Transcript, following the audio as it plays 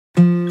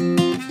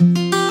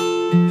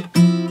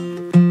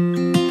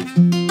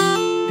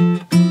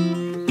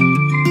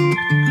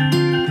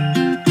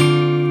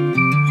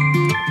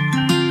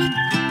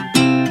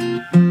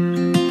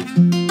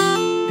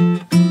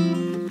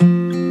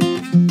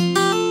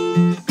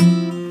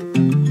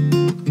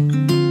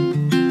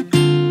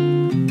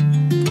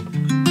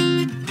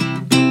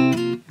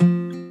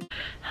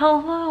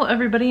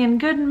everybody, and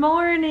good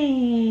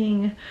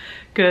morning.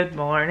 Good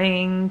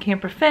morning,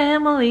 camper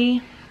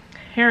family.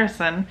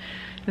 Harrison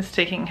is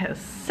taking his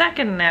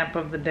second nap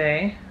of the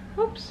day.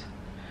 Oops.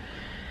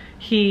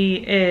 He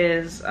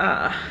is,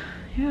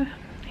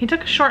 he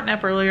took a short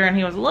nap earlier and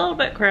he was a little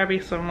bit crabby,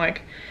 so I'm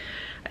like,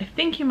 I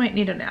think you might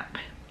need a nap.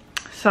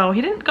 So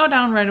he didn't go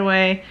down right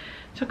away.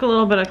 Took a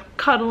little bit of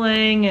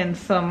cuddling and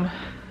some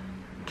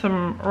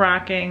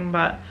rocking,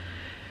 but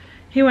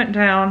he went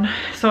down.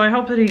 So I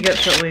hope that he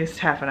gets at least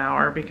half an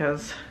hour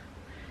because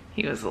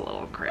he was a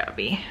little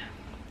crabby.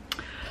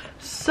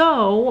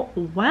 So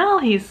while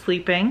he's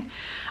sleeping,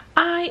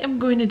 I am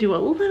going to do a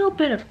little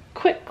bit of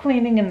quick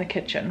cleaning in the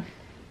kitchen.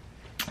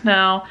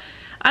 Now,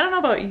 I don't know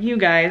about you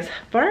guys,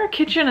 but our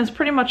kitchen is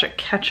pretty much a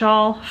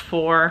catch-all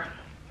for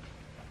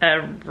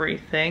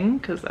everything,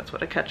 because that's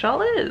what a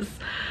catch-all is.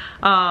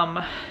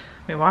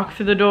 We walk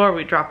through the door,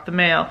 we drop the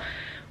mail.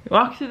 We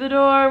walk through the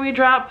door, we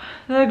drop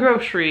the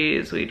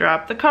groceries, we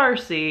drop the car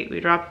seat, we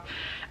drop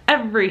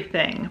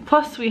everything.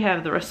 Plus we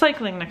have the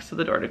recycling next to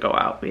the door to go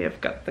out. We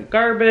have got the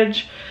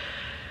garbage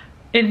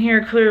in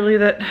here clearly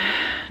that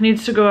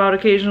needs to go out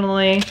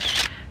occasionally,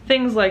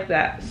 things like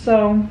that.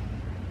 So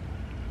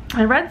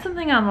I read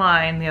something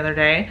online the other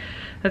day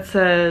that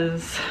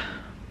says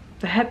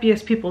the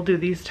happiest people do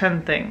these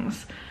 10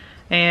 things.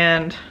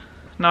 And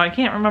now I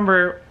can't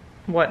remember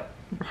what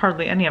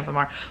hardly any of them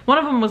are. One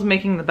of them was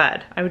making the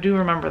bed. I do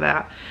remember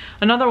that.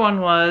 Another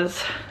one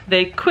was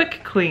they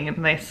quick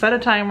clean. They set a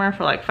timer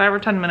for like 5 or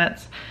 10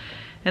 minutes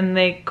and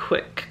they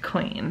quick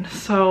clean.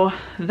 So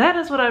that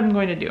is what I'm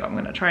going to do. I'm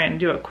going to try and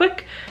do a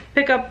quick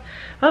pickup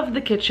of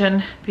the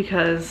kitchen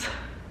because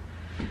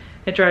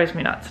it drives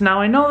me nuts. Now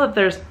I know that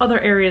there's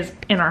other areas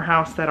in our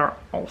house that are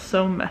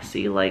also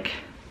messy, like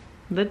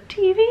the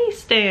TV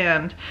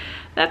stand.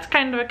 That's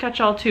kind of a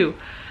catch-all too,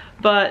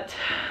 but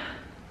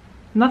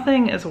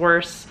nothing is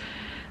worse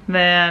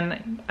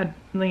than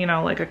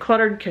like a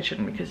cluttered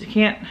kitchen because you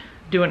can't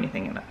do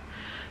anything in it.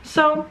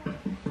 So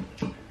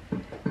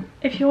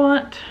if you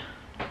want,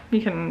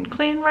 you can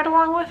clean right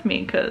along with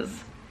me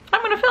because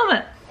I'm gonna film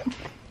it.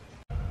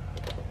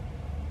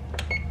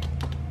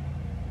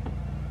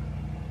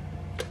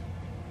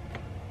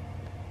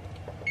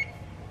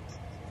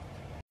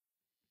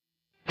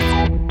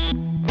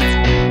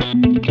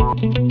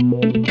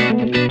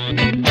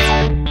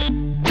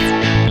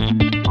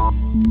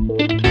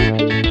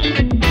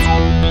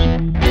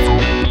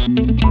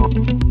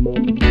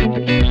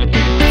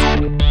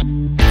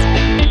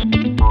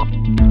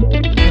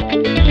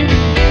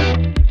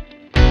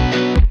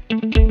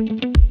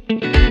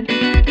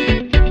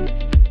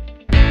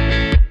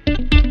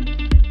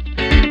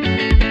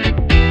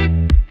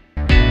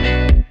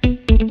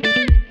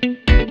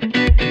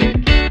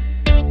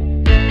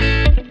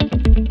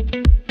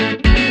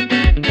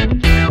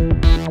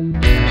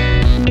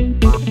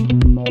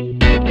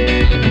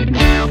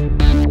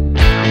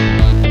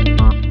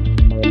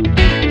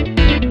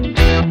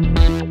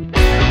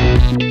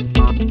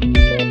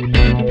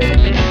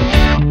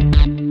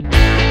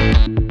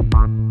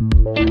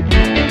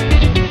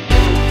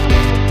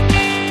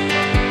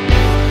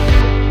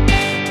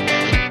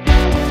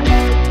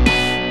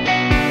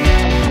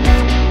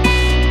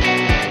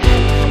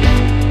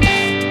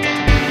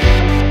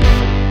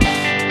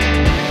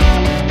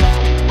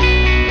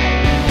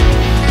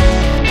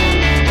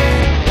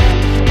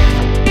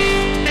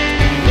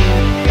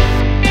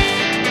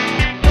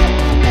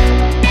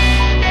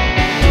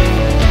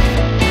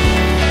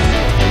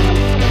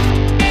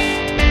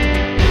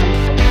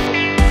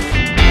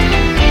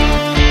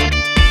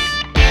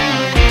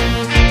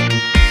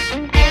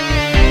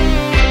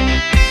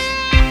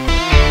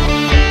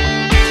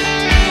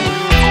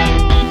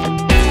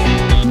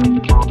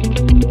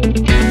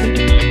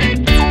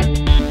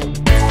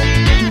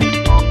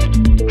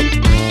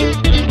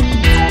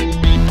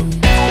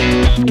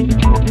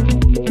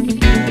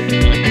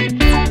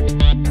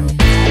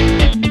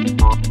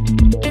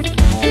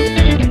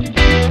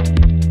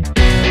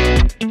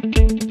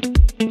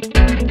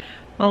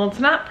 Well,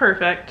 it's not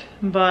perfect,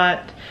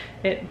 but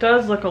it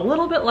does look a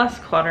little bit less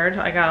cluttered.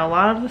 I got a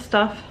lot of the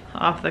stuff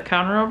off the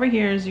counter over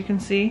here, as you can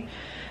see.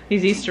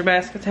 These Easter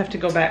baskets have to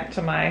go back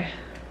to my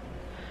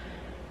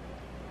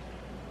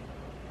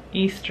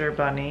Easter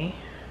bunny.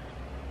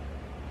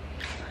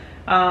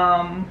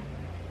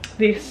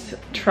 These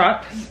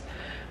trucks,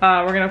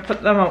 we're gonna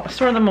put them,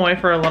 store them away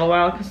for a little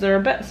while because they're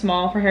a bit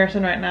small for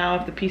Harrison right now.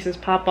 If the pieces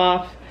pop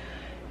off,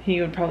 he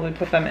would probably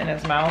put them in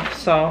his mouth.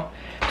 So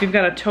we've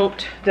got a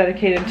tote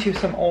dedicated to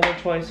some older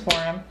toys for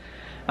him.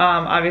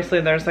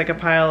 Obviously there's like a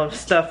pile of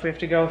stuff we have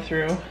to go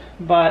through,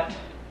 but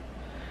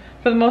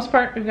for the most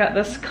part we've got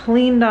this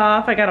cleaned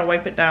off. I gotta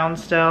wipe it down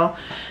still.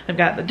 I've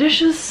got the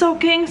dishes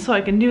soaking so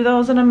I can do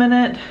those in a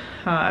minute.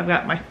 I've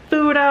got my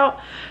food out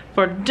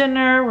for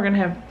dinner. We're gonna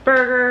have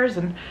burgers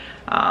and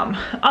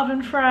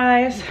oven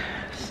fries.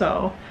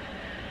 So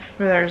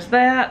there's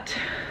that.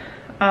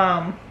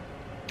 I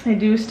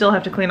do still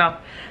have to clean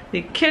up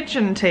the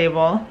kitchen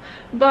table,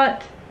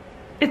 but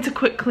it's a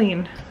quick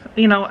clean.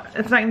 You know,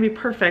 it's not gonna be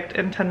perfect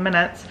in 10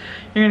 minutes.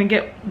 You're gonna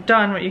get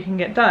done what you can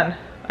get done.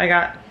 I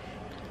got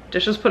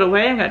dishes put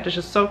away, I got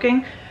dishes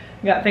soaking,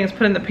 I got things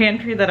put in the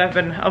pantry that I've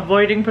been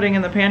avoiding putting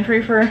in the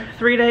pantry for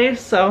 3 days,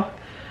 so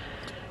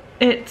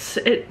it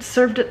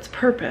served its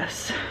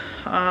purpose.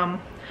 I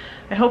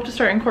hope to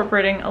start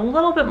incorporating a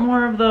little bit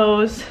more of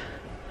those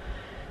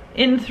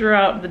in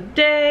throughout the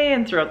day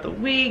and throughout the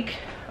week.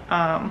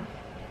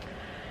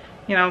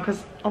 You know,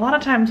 because a lot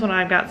of times when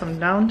I've got some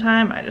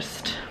downtime, I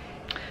just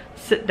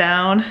sit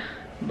down,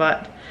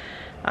 but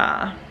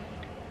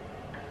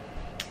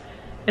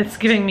it's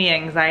giving me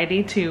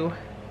anxiety to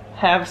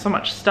have so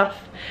much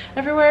stuff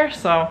everywhere,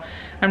 so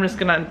I'm just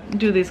gonna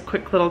do these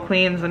quick little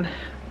cleans and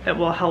it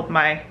will help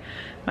my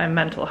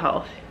mental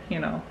health, you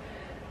know.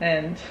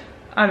 And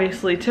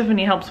obviously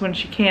Tiffany helps when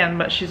she can,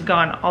 but she's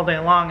gone all day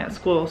long at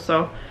school,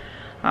 so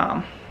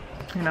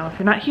you know, if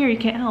you're not here, you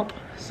can't help.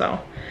 So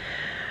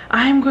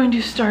I'm going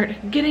to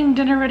start getting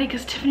dinner ready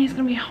because Tiffany's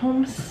gonna be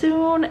home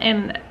soon,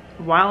 and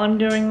while I'm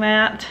doing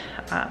that,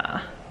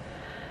 I'm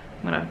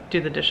gonna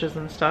do the dishes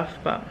and stuff,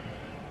 but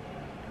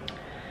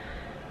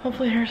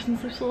hopefully Harrison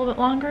sleeps a little bit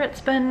longer. It's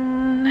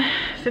been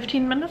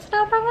 15 minutes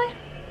now, probably.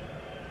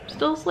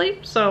 Still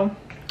asleep, so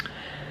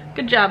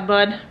good job,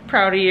 bud.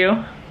 Proud of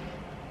you.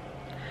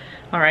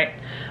 All right,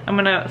 I'm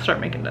gonna start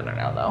making dinner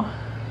now, though.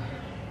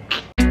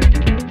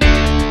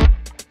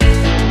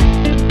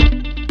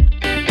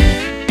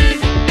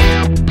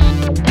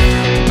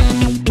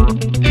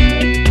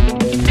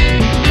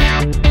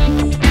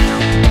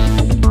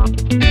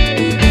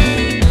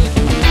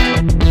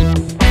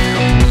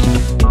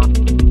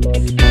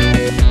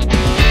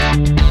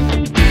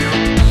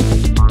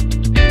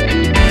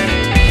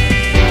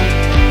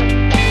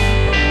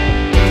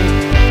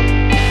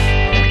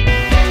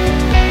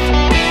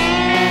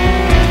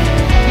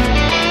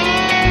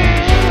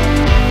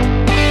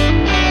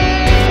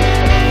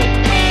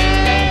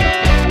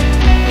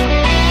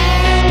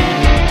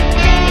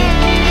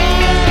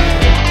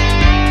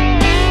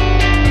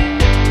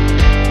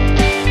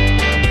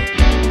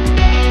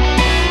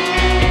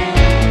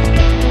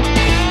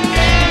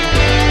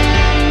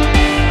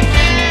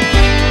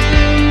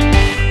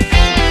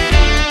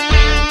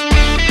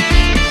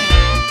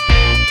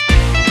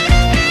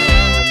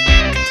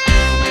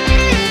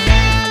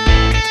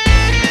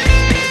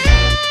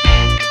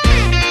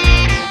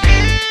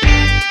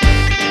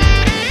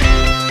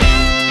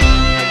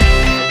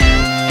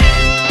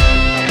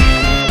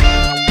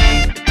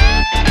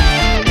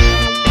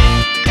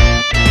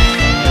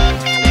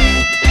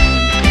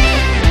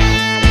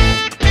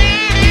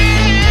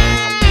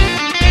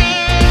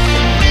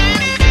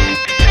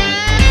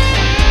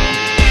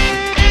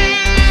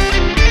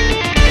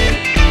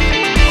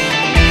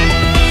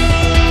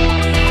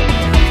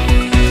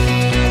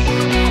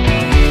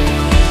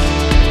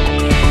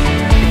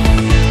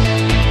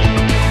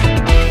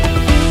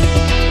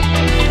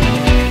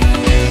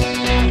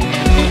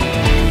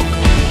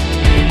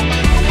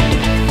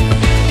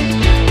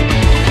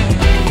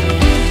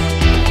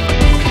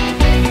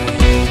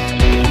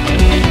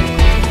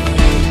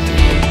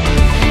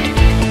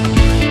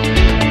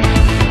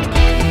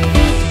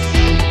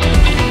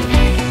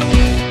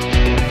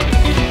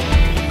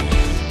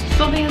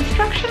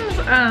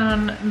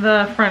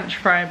 The French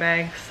fry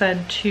bag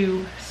said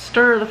to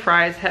stir the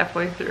fries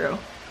halfway through.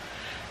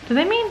 Do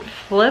they mean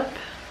flip?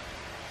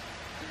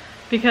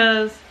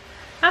 Because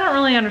I don't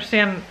really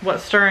understand what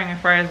stirring the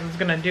fries is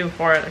gonna do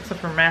for it except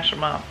for mash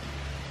them up.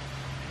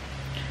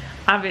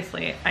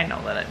 Obviously, I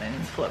know that it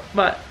means flip,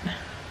 but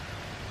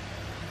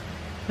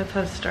it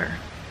says stir.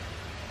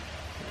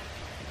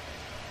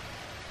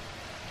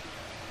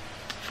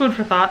 Food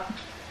for thought.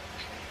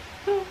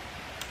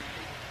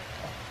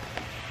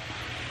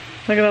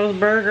 Look at those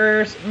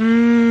burgers. Hear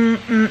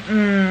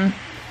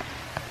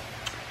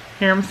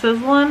them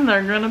sizzling?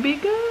 They're gonna be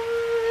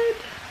good.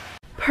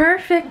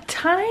 Perfect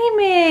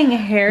timing.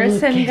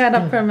 Harrison got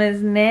up from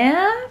his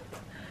nap.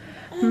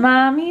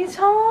 Mommy's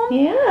home.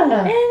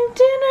 Yeah. And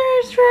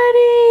dinner's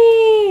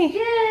ready.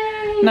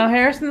 Yay. Now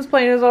Harrison's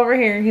plate is over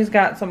here. He's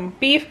got some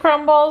beef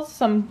crumbles,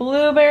 some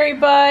blueberry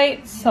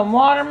bites, some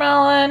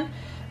watermelon, and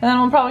then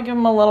we'll probably give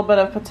him a little bit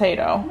of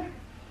potato.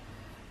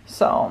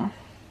 So,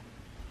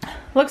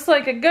 looks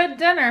like a good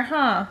dinner,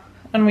 huh?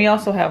 And we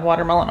also have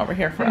watermelon over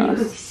here for us.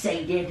 Are you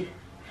excited?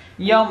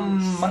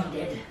 Yum. Are you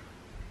excited?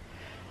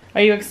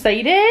 Are you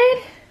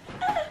excited?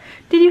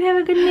 Did you have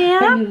a good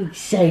nap? Are you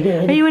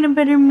excited? Are you in a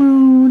better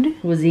mood?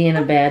 Was he in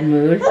a bad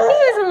mood? He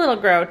was a little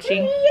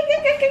grouchy.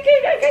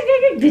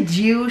 Did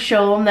you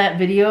show him that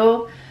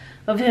video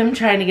of him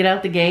trying to get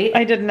out the gate?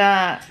 I did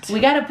not. We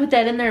gotta put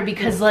that in there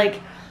because,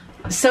 like,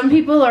 some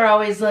people are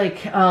always like,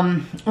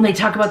 when they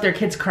talk about their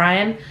kids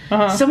crying,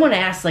 someone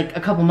asked like a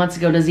couple months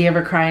ago, does he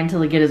ever cry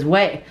until he get his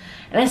way?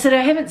 And I said,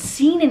 I haven't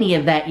seen any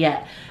of that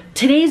yet.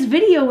 Today's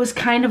video was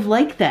kind of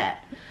like that.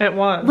 It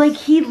was. Like,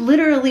 he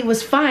literally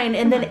was fine,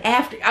 and then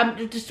after,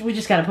 we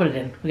just gotta put it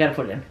in. We gotta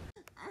put it in.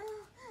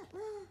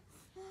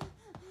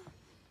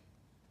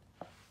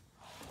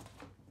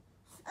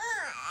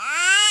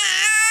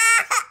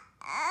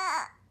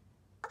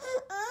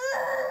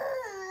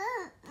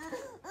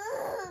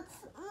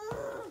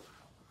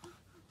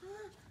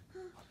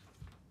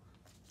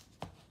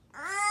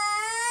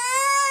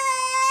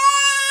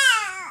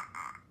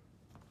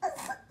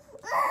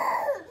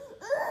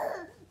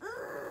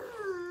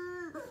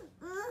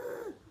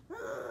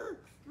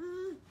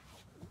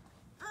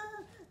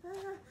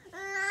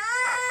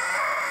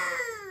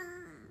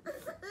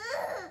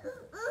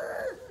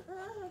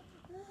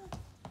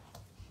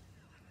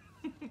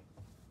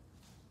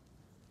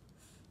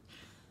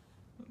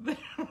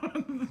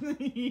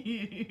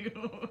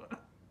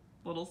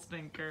 Little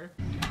stinker.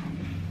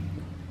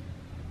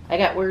 I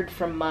got word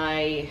from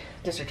my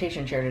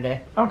dissertation chair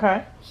today.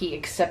 Okay. He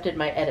accepted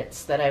my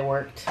edits that I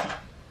worked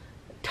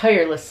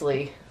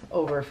tirelessly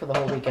over for the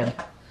whole weekend.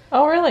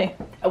 Oh, really?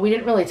 We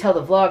didn't really tell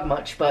the vlog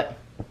much, but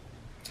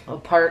a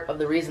part of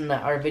the reason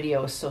that our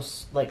video is so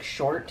like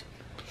short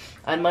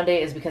on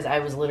Monday is because I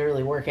was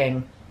literally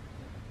working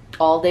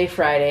all day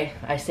Friday.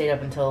 I stayed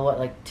up until what,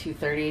 like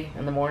 2:30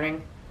 in the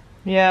morning?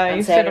 Yeah,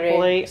 you stayed up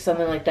late.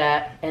 Something like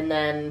that. And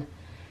then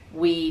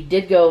we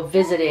did go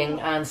visiting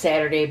on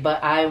Saturday,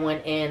 but I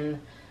went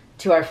in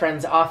to our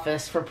friend's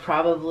office for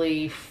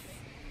probably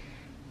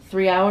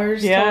 3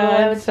 hours. Yeah, total,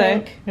 I would say.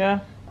 think.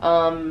 Yeah.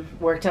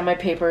 Worked on my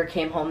paper,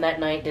 came home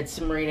that night, did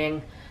some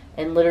reading,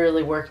 and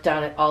literally worked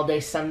on it all day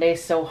Sunday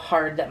so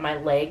hard that my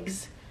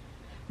legs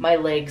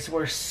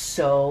were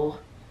so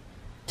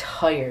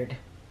tired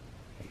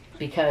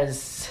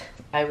because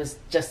I was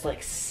just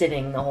like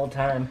sitting the whole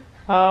time.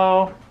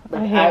 Oh,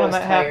 Like, I hate when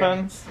that tired.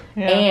 happens.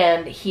 Yeah.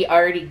 And he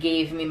already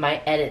gave me my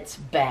edits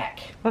back.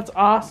 That's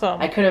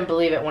awesome. I couldn't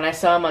believe it. When I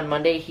saw him on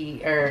Monday,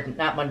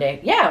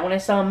 when I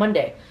saw him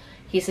Monday,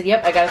 he said,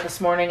 yep, I got it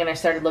this morning, and I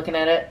started looking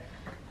at it.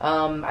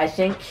 I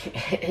think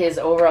his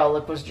overall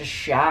look was just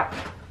shock.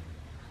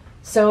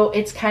 So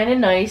it's kind of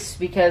nice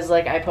because,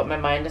 like, I put my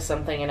mind to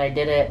something and I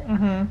did it.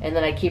 Mm-hmm. And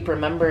then I keep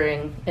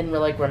remembering and,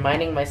 like,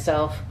 reminding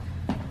myself,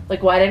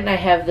 like, why didn't I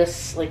have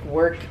this, like,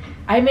 work?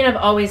 I mean, I've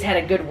always had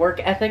a good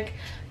work ethic,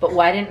 but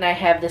why didn't I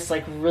have this,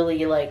 like,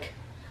 really, like,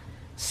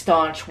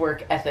 staunch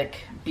work ethic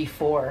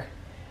before?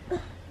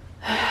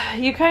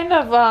 You kind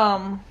of,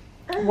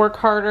 work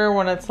harder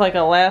when it's, like,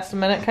 a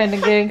last-minute kind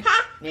of gig.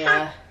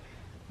 Yeah.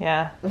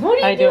 Yeah. What are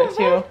you I doing, do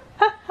it, too.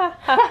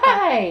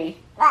 Hi.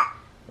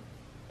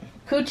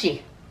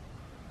 Coochie.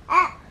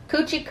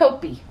 Coochie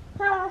Copey.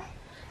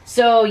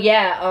 So,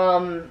 yeah,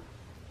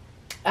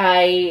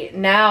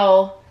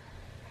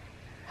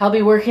 I'll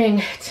be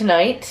working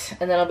tonight,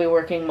 and then I'll be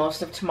working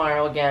most of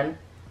tomorrow again.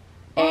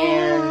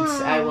 And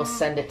I will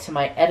send it to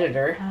my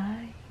editor.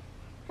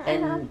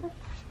 And,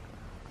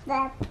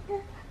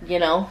 you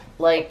know,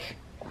 like,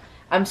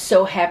 I'm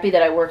so happy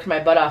that I worked my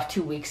butt off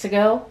 2 weeks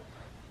ago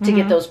to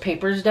get those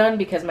papers done,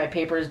 because my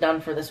paper is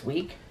done for this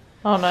week.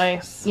 Oh,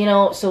 nice. You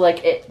know, so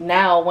like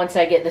now, once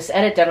I get this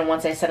edit done and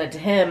once I send it to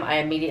him, I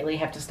immediately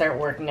have to start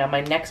working on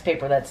my next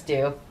paper that's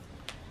due.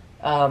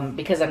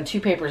 Because I'm 2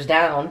 papers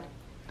down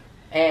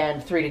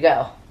and 3 to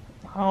go.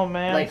 Oh,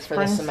 man. Like, for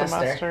the Spring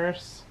semester.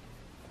 semesters.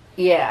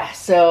 Yeah,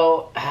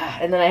 so,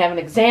 and then I have an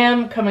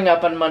exam coming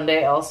up on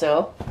Monday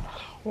also.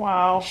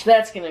 Wow. So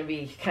that's going to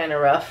be kind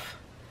of rough.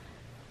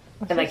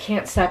 And I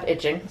can't stop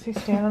itching. Is he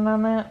standing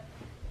on that?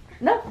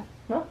 No.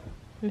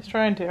 He's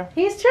trying to.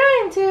 He's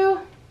trying to.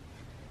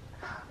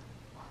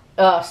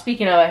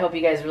 Speaking of, I hope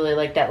you guys really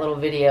liked that little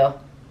video.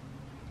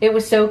 It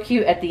was so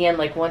cute at the end,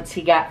 like once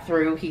he got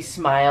through, he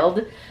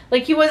smiled.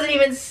 Like he wasn't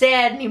even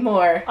sad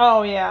anymore.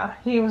 Oh, yeah.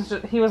 He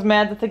was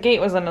mad that the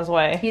gate was in his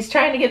way. He's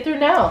trying to get through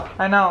now.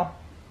 I know.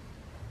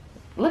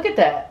 Look at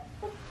that.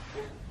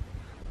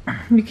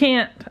 You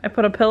can't. I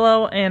put a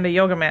pillow and a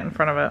yoga mat in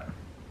front of it.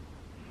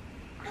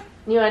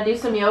 You want to do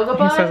some yoga, He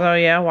bud? says, oh,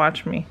 yeah,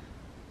 watch me.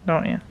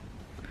 Don't you?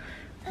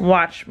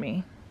 Watch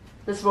me.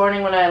 This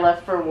morning when I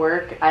left for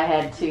work, I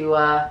had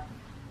to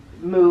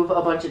move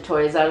a bunch of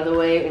toys out of the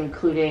way,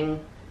 including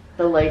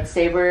the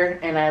lightsaber,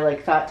 and I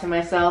like thought to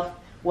myself,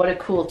 what a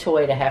cool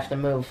toy to have to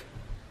move.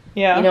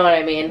 Yeah. You know what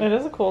I mean? It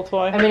is a cool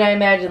toy. I mean, I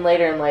imagine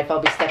later in life I'll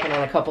be stepping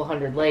on a couple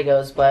hundred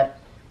Legos, but,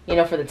 you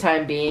know, for the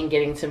time being,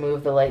 getting to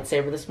move the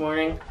lightsaber this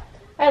morning,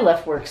 I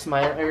left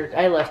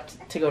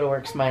to go to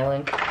work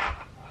smiling.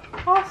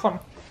 Awesome.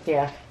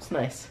 Yeah, it's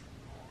nice.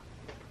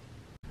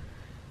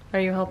 Are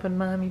you helping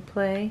Mommy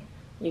play?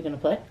 You gonna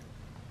play?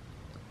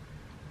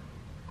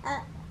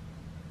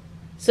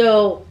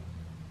 So,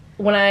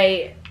 when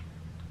I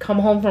come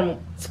home from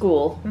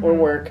school or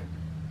work,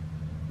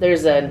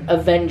 there's an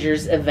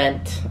Avengers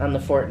event on the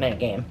Fortnite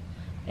game.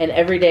 And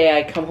every day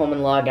I come home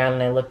and log on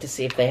and I look to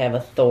see if they have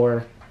a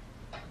Thor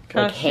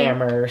like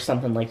hammer or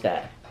something like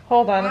that.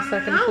 Hold on a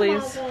second,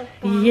 please.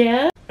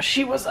 Yeah?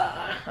 She was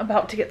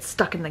about to get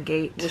stuck in the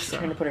gate. Was she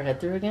trying to put her head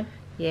through again?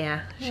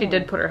 Yeah, she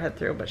did put her head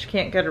through, but she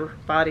can't get her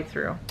body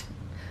through.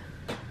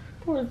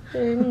 Poor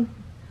thing.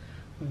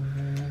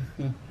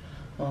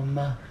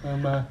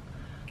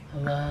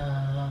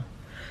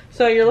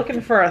 So you're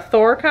looking for a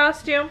Thor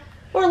costume?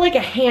 Or like a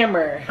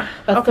hammer.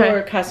 A Okay.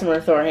 Thor costume or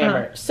a Thor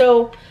hammer.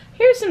 So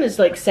Harrison has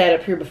like sat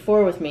up here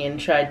before with me and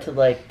tried to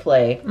like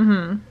play.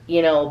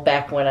 You know,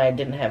 back when I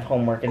didn't have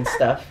homework and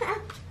stuff.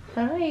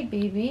 Hi,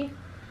 baby.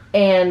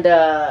 And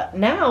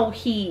now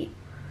he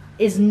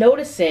is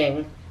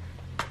noticing.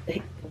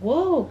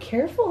 Whoa,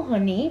 careful,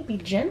 honey. Be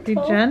gentle.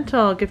 Be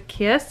gentle. Give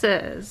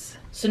kisses.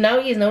 So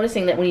now he's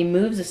noticing that when he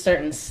moves a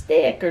certain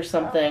stick or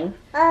something,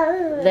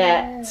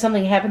 that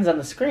something happens on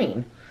the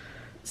screen.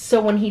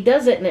 So when he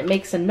does it and it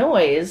makes a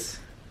noise,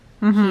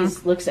 he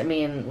looks at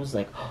me and was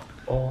like,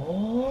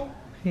 oh.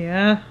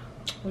 Yeah.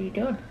 What are you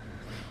doing?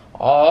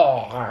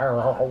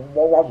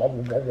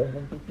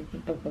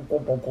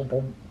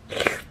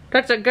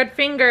 That's a good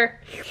finger.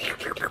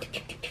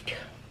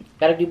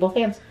 Gotta do both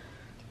hands.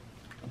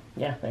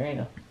 Yeah, there you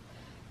go.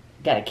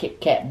 Got a Kit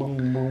Kat, boom,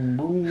 boom,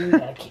 boom.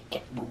 Got a Kit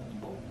Kat, boom,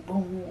 boom,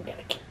 boom. Got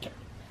a Kit Kat.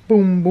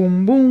 Boom,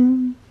 boom,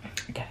 boom.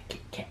 Got a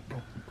Kit Kat,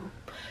 boom, boom.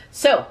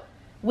 So,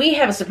 we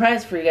have a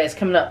surprise for you guys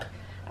coming up.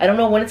 I don't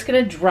know when it's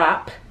gonna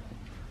drop.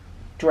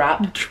 We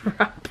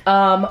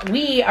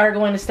are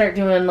going to start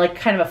doing like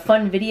kind of a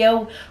fun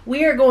video.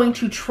 We are going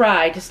to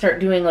try to start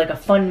doing like a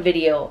fun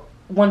video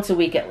once a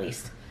week at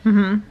least.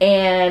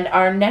 And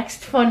our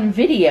next fun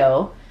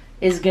video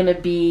is gonna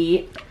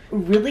be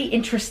really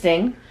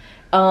interesting.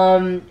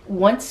 I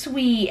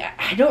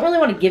don't really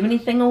want to give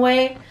anything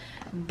away,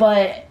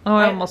 but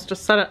I almost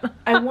just said it.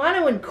 I want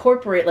to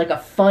incorporate like a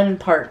fun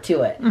part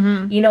to it.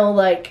 You know,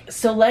 like,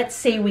 so let's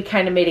say we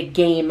kind of made a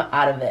game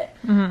out of it.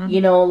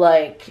 You know,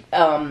 like,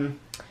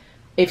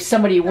 if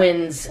somebody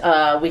wins,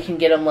 we can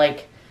get them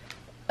like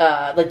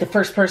the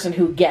first person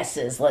who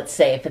guesses, let's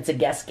say if it's a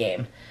guess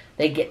game,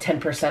 they get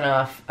 10%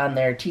 off on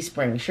their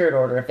Teespring shirt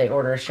order if they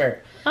order a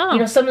shirt. You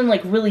know, something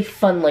like really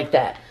fun like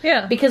that.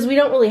 Yeah. Because we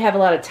don't really have a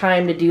lot of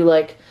time to do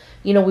like,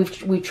 you know,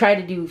 we've tried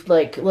to do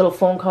like little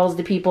phone calls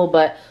to people,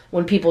 but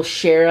when people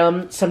share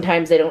them,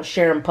 sometimes they don't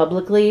share them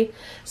publicly.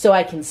 So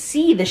I can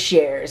see the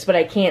shares, but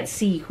I can't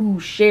see who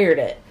shared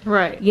it.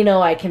 Right. You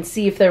know, I can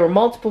see if there were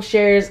multiple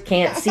shares,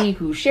 can't see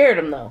who shared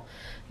them though.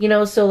 You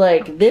know, so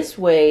like this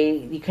way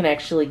you can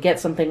actually get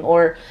something,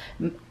 or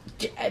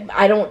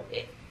I don't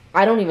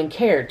even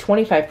care.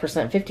 25%,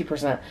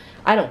 50%.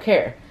 I don't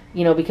care.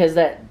 You know, because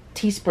that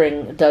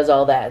Teespring does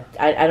all that.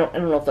 I don't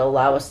know if they'll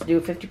allow us to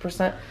do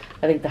 50%.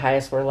 I think the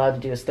highest we're allowed to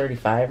do is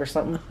 35 or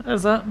something.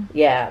 Is that?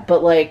 Yeah,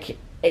 but like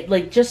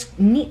just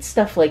neat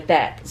stuff like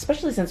that,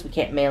 especially since we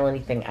can't mail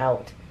anything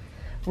out.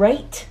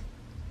 Right?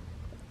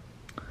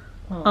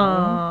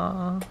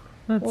 Aww.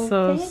 That's well,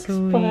 so thanks,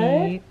 sweet.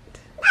 Bud.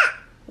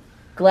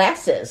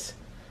 Glasses.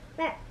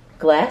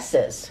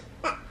 Glasses.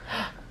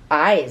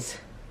 Eyes.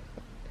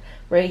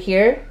 Right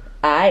here.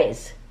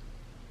 Eyes.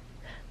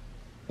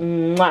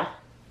 Mwah.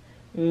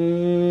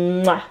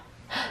 Mwah.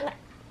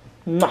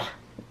 Mwah.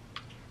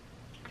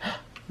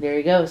 There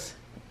he goes.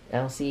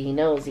 Elsie, he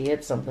knows he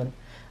hit something.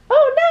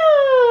 Oh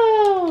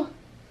no!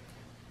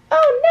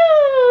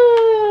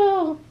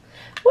 Oh no!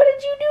 What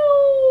did you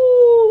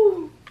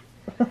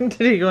do?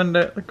 Did he go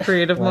into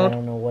creative mode? I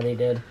don't know what he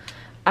did.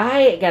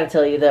 I gotta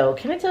tell you though,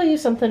 can I tell you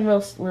something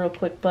real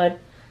quick, bud?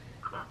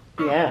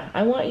 Yeah,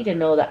 I want you to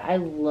know that I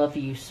love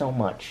you so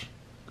much.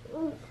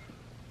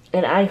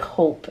 And I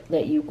hope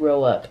that you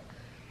grow up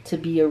to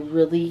be a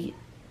really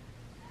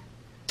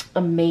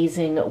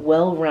amazing,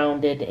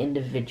 well-rounded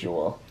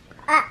individual.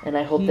 And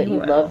I hope that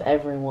you love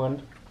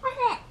everyone.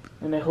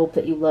 And I hope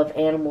that you love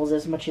animals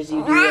as much as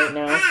you do right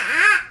now.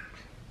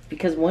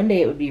 Because one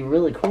day it would be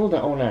really cool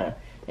to own an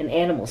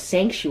animal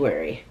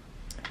sanctuary.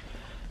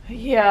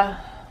 Yeah,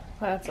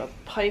 that's a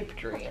pipe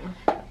dream.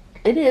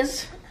 It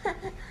is.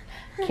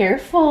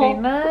 Careful. Be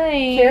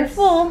nice.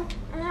 Careful.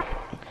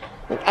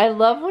 I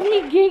love when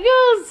he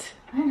giggles.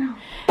 I know.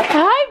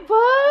 Hi,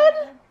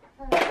 bud.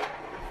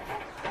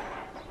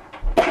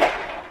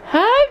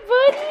 Hi,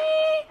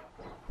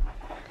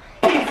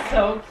 buddy. He's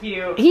so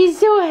cute. He's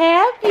so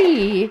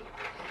happy.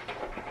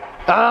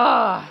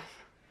 Ah.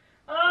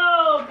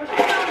 Oh, push it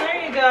down.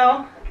 There you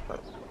go.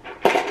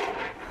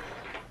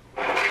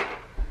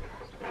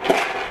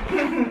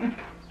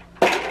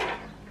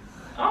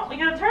 Oh, we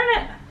gotta turn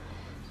it.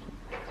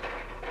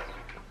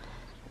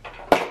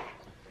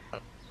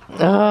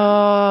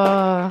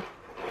 Oh,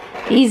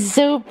 he's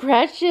so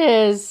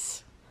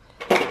precious.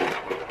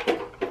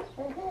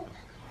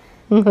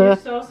 You're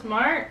so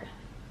smart.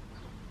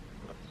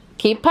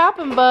 Keep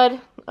popping,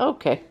 bud.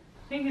 Okay.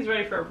 I think he's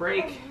ready for a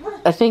break.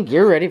 I think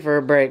you're ready for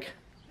a break.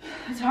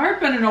 It's hard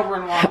bending over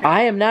and walking.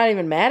 I am not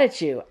even mad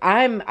at you.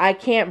 I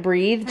can't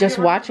breathe just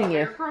watching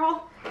you. Bear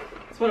crawl?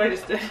 That's what I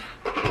just did.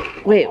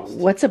 Wait,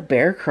 what's a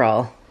bear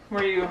crawl?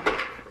 Where you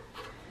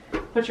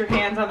put your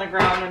hands on the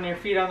ground and your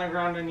feet on the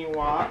ground and you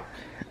walk.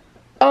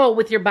 Oh,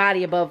 with your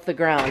body above the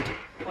ground.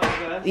 Like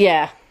this?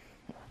 Yeah.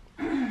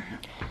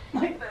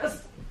 Like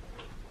this.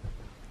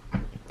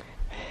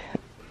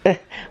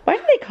 Why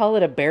do they call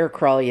it a bear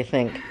crawl, you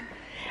think?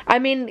 I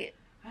mean,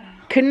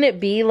 couldn't it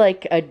be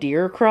like a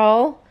deer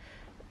crawl?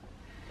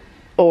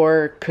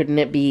 Or couldn't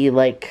it be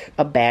like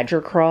a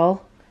badger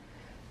crawl?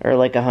 Or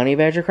like a honey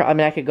badger crawl? I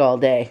mean, I could go all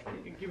day.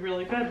 You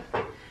really could.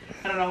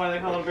 I don't know why they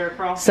call it a bear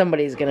crawl.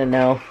 Somebody's gonna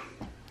know.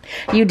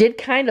 You did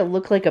kind of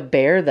look like a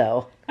bear,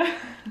 though.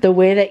 The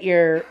way that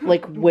your,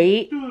 like,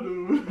 weight...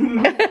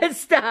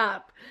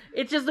 Stop.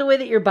 It's just the way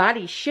that your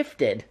body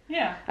shifted.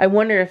 Yeah. I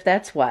wonder if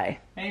that's why.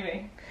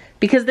 Maybe.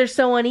 Because they're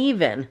so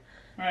uneven.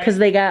 Because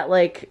they got,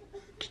 like,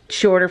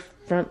 shorter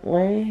front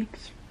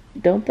legs,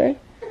 don't they?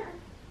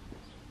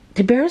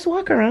 Do bears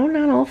walk around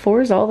on all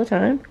fours all the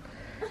time?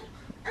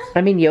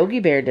 I mean,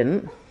 Yogi Bear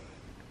didn't.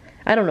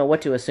 I don't know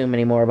what to assume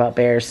anymore about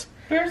bears.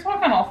 Bears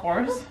walk on all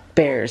fours.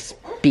 Bears.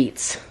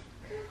 Beats.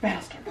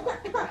 Bastard.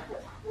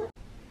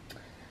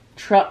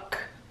 Truck.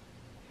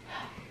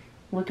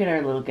 Look at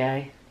our little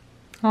guy.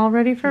 All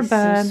ready for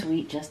bed. So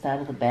sweet, just out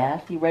of the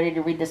bath. You ready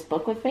to read this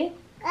book with me?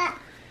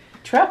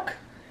 Truck.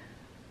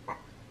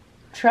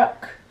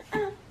 Truck.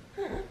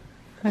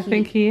 I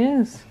think he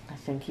is. I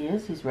think he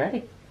is. He's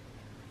ready.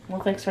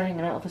 Well, thanks for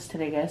hanging out with us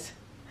today, guys.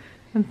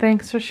 And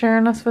thanks for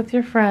sharing us with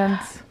your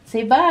friends.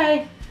 Say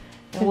bye.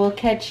 And we'll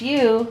catch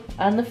you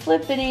on the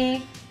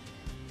flippity.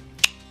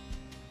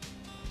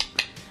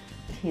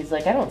 He's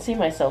like, I don't see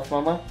myself,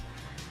 Mama.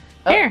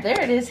 Oh, Here.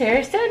 there it is,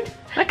 Harrison.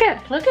 Look it.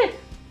 Look it.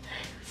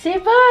 Say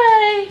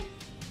bye.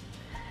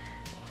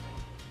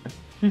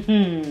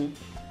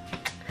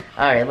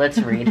 All right, let's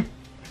read.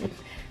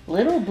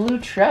 Little blue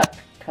truck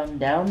come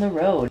down the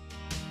road.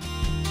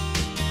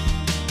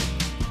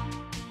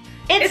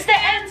 It's the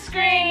end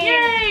screen!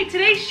 Yay!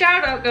 Today's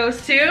shout out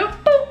goes to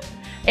Boop.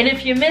 And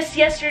if you missed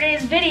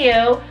yesterday's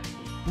video,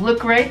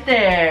 look right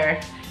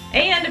there.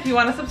 And if you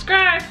want to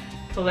subscribe,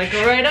 click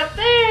right up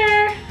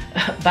there.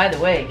 By the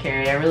way,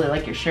 Carrie, I really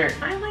like your shirt.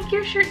 I like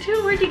your shirt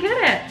too. Where'd you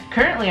get it?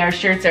 Currently, our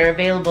shirts are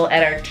available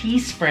at our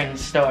Teespring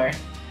store.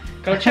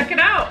 Go check it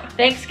out.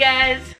 Thanks, guys.